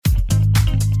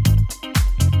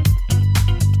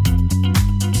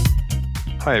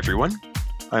Hi, everyone.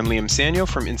 I'm Liam Sanyo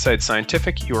from Inside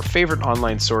Scientific, your favorite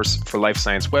online source for life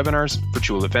science webinars,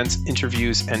 virtual events,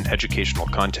 interviews, and educational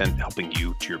content helping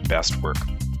you do your best work.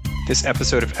 This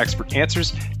episode of Expert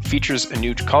Answers features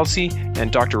Anuj Kalsi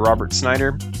and Dr. Robert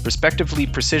Snyder, respectively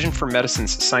Precision for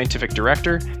Medicine's Scientific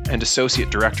Director and Associate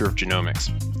Director of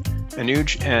Genomics.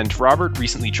 Anuj and Robert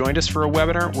recently joined us for a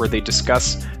webinar where they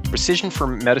discuss Precision for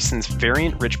Medicine's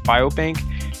variant-rich biobank,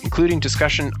 including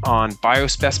discussion on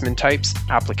biospecimen types,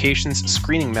 applications,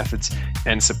 screening methods,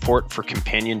 and support for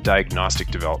companion diagnostic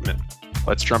development.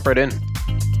 Let's jump right in.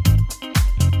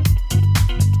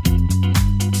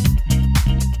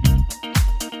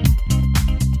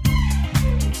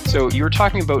 So you were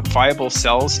talking about viable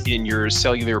cells in your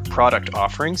cellular product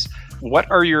offerings.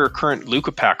 What are your current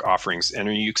LeukoPak offerings, and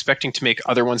are you expecting to make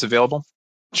other ones available?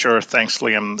 Sure. Thanks,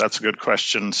 Liam. That's a good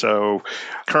question. So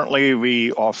currently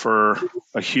we offer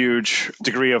a huge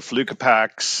degree of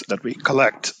LeukoPaks that we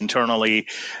collect internally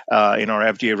in our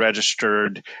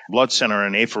FDA-registered blood center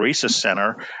and apheresis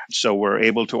center. So we're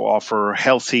able to offer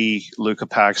healthy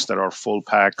LeukoPaks that are full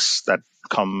packs that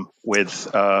come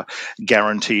with a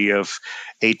guarantee of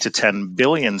 8 to 10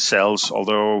 billion cells,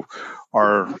 although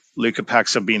our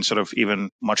LeukoPaks have been sort of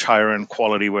even much higher in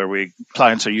quality, where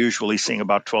clients are usually seeing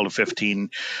about 12 to 15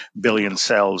 billion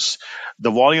cells. The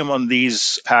volume on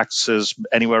these packs is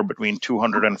anywhere between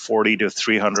 240 to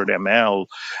 300 ml.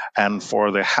 And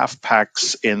for the half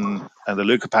packs in the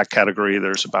LeukoPak category,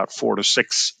 there's about 4 to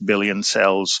 6 billion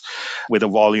cells with a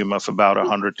volume of about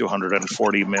 100 to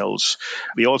 140 mils.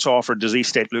 We also offer disease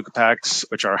state LeukoPaks,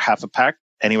 which are half a pack,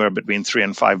 anywhere between 3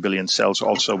 and 5 billion cells,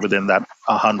 also within that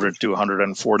 100 to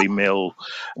 140 mil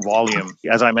volume.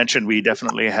 As I mentioned, we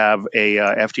definitely have a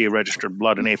FDA-registered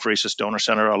blood and apheresis donor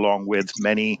center, along with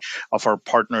many of our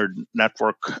partnered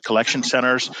network collection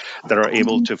centers that are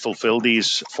able to fulfill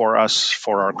these for us,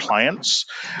 for our clients.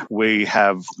 We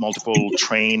have multiple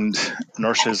trained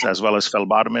nurses as well as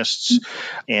phlebotomists,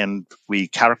 and we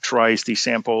characterize these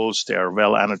samples. They are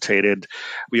well annotated.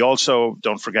 We also,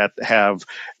 don't forget, have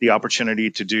the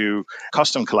opportunity to do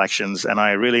custom collections, and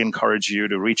I really encourage you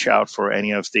to reach out for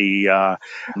any of the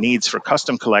needs for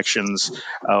custom collections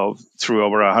through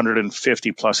over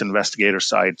 150 plus investigator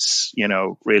sites,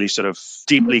 really sort of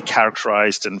deeply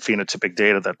characterized and phenotypic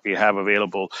data that we have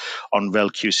available on well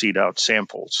QC'd out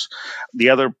samples. The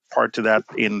other part to that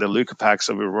in the LeukoPaks,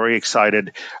 so we're very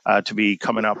excited to be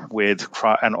coming up with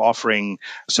and offering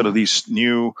sort of these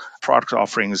new product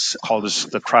offerings called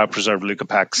the cryopreserved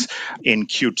LeukoPaks in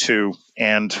Q2.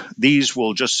 And these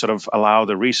will just sort of allow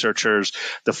the researchers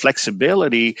the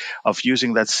flexibility of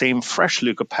using that same fresh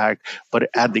LeukoPak, but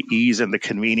at the ease and the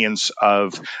convenience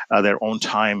of their own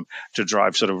time to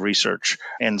drive sort of research.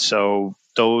 And so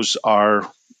those are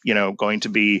going to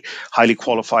be highly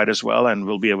qualified as well, and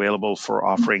will be available for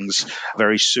offerings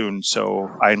very soon. So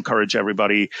I encourage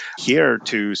everybody here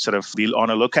to sort of be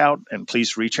on a lookout, and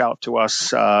please reach out to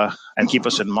us and keep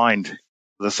us in mind.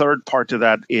 The third part to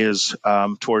that is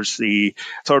towards the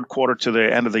third quarter to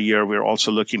the end of the year, we're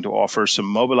also looking to offer some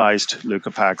mobilized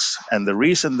LeukoPaks. And the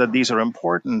reason that these are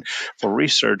important for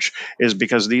research is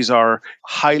because these are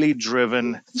highly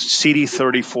driven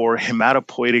CD34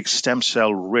 hematopoietic stem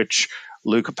cell rich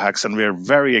LeukoPaks, and we're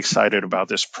very excited about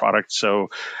this product.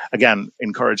 So again,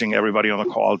 encouraging everybody on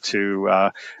the call to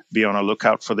be on a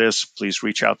lookout for this. Please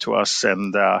reach out to us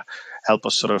and help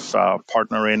us sort of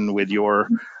partner in with your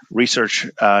research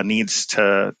needs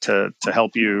to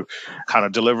help you kind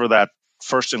of deliver that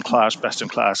first-in-class,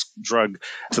 best-in-class drug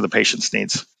to the patient's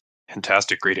needs.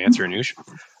 Fantastic. Great answer, Anuj.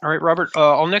 All right, Robert,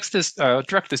 I'll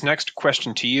direct this next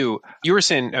question to you. You were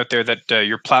saying out there that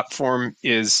your platform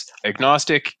is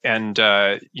agnostic, and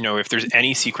if there's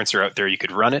any sequencer out there, you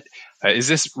could run it. Is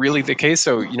this really the case?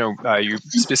 So, you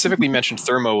specifically mentioned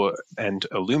Thermo and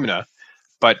Illumina,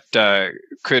 but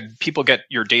could people get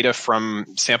your data from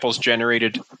samples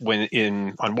generated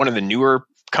on one of the newer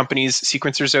companies'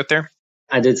 sequencers out there?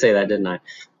 I did say that, didn't I?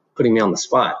 Putting me on the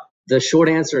spot. The short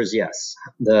answer is yes.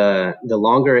 The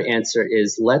longer answer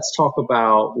is, let's talk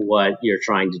about what you're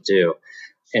trying to do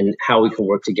and how we can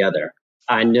work together.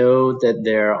 I know that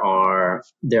there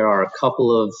are a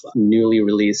couple of newly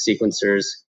released sequencers.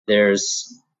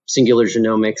 There's Singular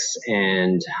Genomics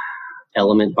and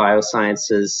Element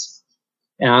Biosciences.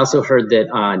 And I also heard that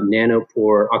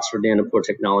Oxford Nanopore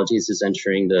Technologies is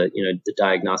entering the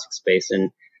diagnostic space,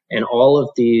 and all of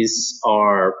these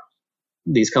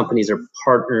companies are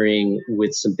partnering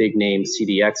with some big name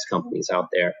CDX companies out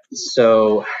there.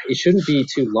 So it shouldn't be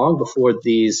too long before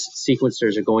these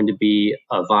sequencers are going to be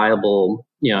a viable,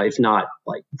 if not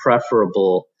like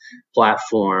preferable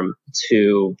platform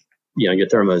to, your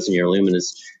Thermos and your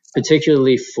Illuminas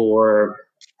particularly for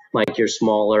like your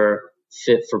smaller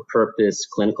fit for purpose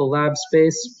clinical lab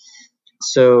space.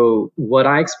 So what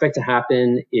I expect to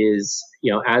happen is,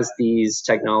 as these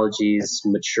technologies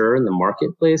mature in the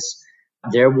marketplace,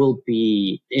 there will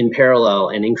be in parallel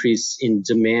an increase in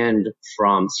demand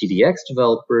from CDX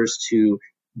developers to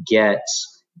get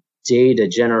data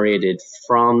generated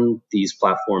from these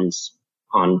platforms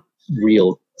on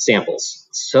real samples.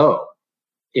 So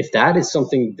if that is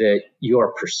something that you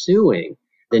are pursuing,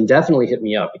 then definitely hit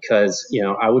me up, because,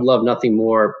 I would love nothing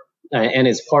more, and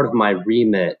it's part of my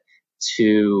remit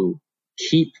to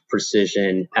keep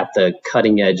precision at the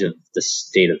cutting edge of the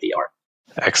state of the art.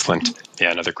 Excellent.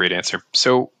 Yeah, another great answer.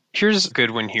 So here's a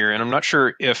good one here, and I'm not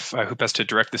sure if who best to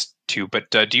direct this to, but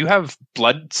do you have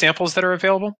blood samples that are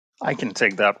available? I can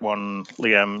take that one,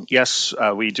 Liam. Yes,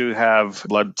 we do have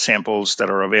blood samples that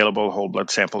are available. Whole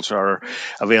blood samples are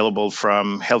available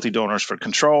from healthy donors for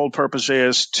control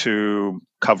purposes to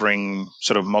covering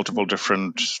sort of multiple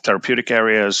different therapeutic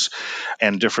areas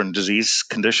and different disease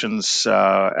conditions.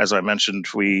 As I mentioned,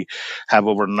 we have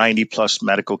over 90 plus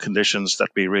medical conditions that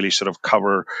we really sort of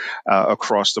cover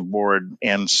across the board.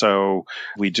 And so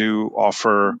we do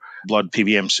offer blood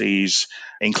PBMCs,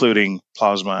 including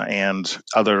plasma and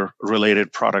other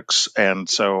related products. And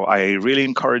so I really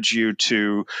encourage you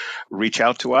to reach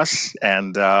out to us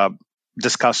and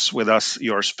discuss with us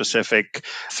your specific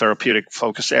therapeutic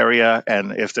focus area.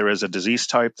 And if there is a disease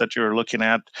type that you're looking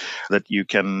at, that you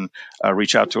can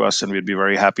reach out to us, and we'd be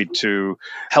very happy to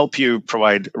help you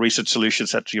provide research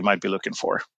solutions that you might be looking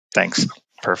for. Thanks.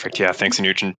 Perfect. Yeah, thanks,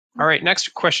 Anuj. All right,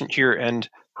 next question here. And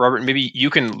Robert, maybe you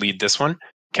can lead this one.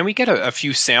 Can we get a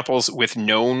few samples with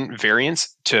known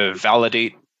variants to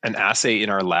validate an assay in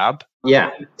our lab?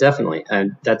 Yeah, definitely.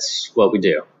 And that's what we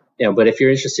do. But if you're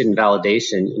interested in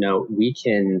validation, we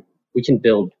can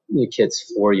build the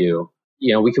kits for you.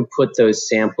 We can put those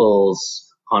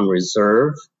samples on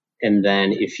reserve, and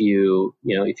then if you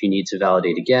need to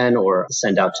validate again or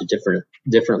send out to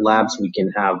different labs, we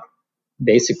can have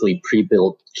basically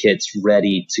pre-built kits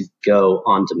ready to go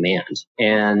on demand.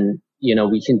 And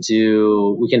we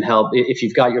can help if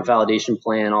you've got your validation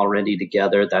plan already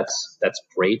together. That's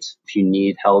great. If you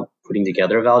need help putting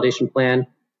together a validation plan,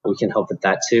 we can help with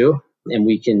that too. And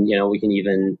we can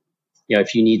even,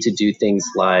 if you need to do things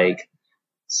like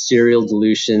serial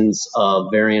dilutions of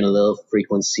variant allele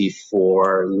frequency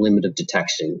for limit of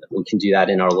detection, we can do that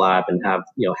in our lab and have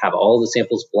all the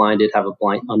samples blinded, have a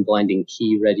unblinding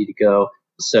key ready to go.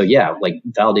 So yeah, like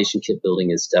validation kit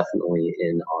building is definitely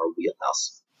in our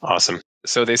wheelhouse. Awesome.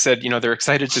 So they said, they're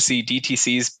excited to see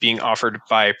DTCs being offered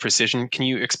by Precision. Can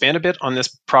you expand a bit on this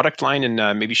product line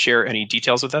and maybe share any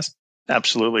details with us?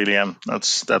 Absolutely, Liam.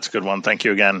 That's a good one. Thank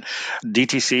you again.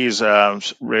 DTC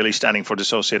is really standing for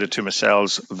dissociated tumor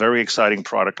cells. Very exciting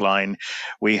product line.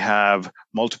 We have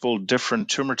multiple different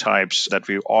tumor types that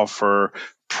we offer.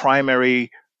 Primary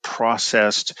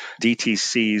processed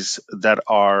DTCs that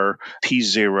are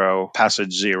P0,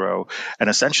 passage 0. And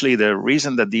essentially the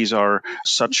reason that these are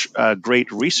such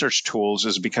great research tools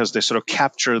is because they sort of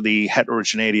capture the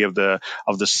heterogeneity of the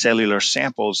cellular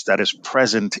samples that is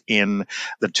present in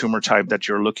the tumor type that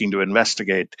you're looking to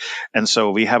investigate. And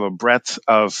so we have a breadth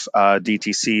of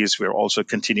DTCs. We're also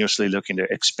continuously looking to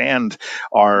expand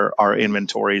our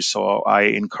inventory. So I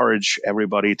encourage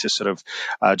everybody to sort of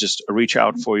just reach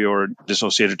out for your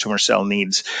dissociated tumor cell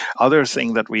needs. Other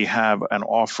thing that we have and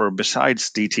offer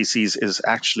besides DTCs is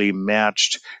actually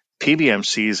matched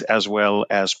PBMCs as well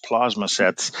as plasma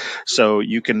sets. So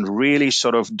you can really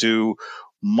sort of do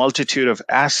multitude of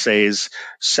assays,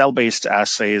 cell-based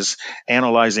assays,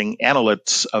 analyzing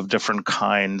analytes of different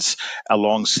kinds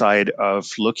alongside of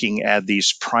looking at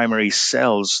these primary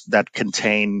cells that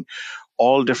contain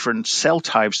all different cell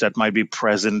types that might be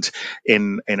present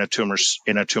in a tumor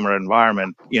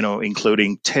environment,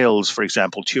 including TILs, for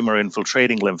example, tumor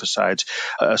infiltrating lymphocytes,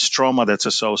 stroma that's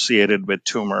associated with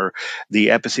tumor, the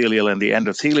epithelial and the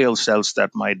endothelial cells that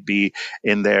might be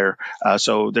in there.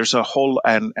 So there's a whole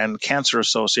and cancer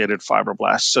associated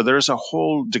fibroblasts. So there's a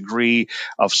whole degree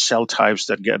of cell types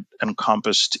that get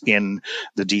encompassed in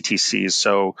the DTCs.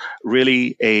 So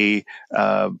really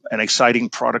an exciting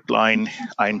product line.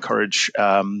 I encourage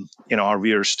our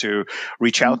viewers to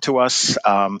reach out to us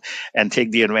and take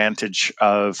the advantage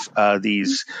of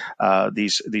these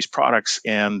products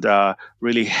and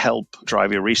really help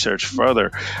drive your research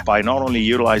further by not only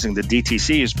utilizing the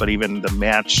DTCs but even the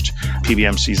matched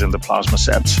PBMCs and the plasma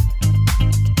sets.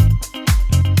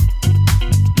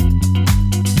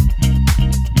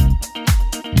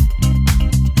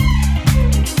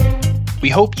 We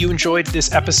hope you enjoyed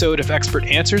this episode of Expert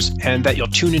Answers and that you'll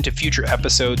tune into future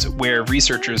episodes where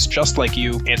researchers just like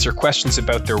you answer questions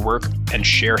about their work and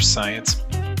share science.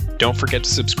 Don't forget to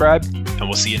subscribe, and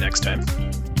we'll see you next time.